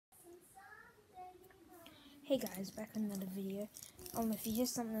Hey guys, back on another video. If you hear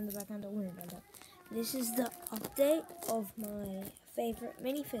something in the background, don't worry about that. This is the update of my favorite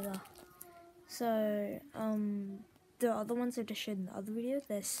minifigure. So, the other ones I just showed in the other video,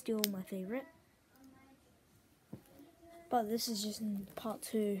 they're still my favorite. But this is just part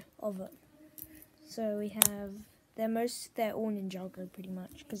 2 of it. So we have, they're all Ninjago pretty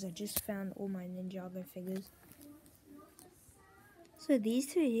much, because I just found all my Ninjago figures. So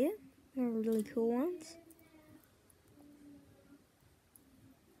these two here are really cool ones.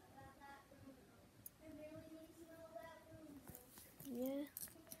 Yeah.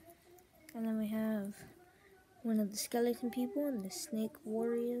 And then we have one of the skeleton people and the snake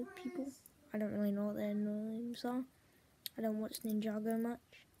warrior people. I don't really know what their names are. I don't watch Ninjago much.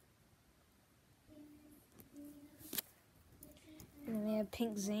 And then we have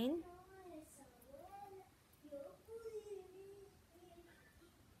Pink Zane.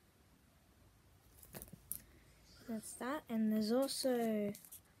 That's that. And there's also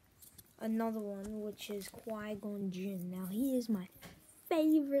another one, which is Qui-Gon Jinn. Now, he is my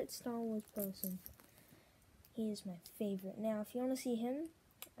favorite Star Wars person. He is my favorite. Now, if you want to see him,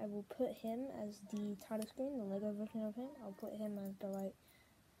 I will put him as the title screen, the Lego version of him. I'll put him as the, like,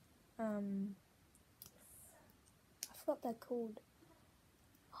 I forgot they're called.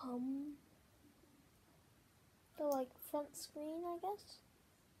 The, like, front screen, I guess.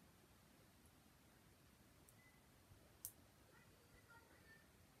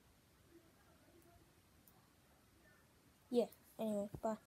 Yeah, anyway, bye.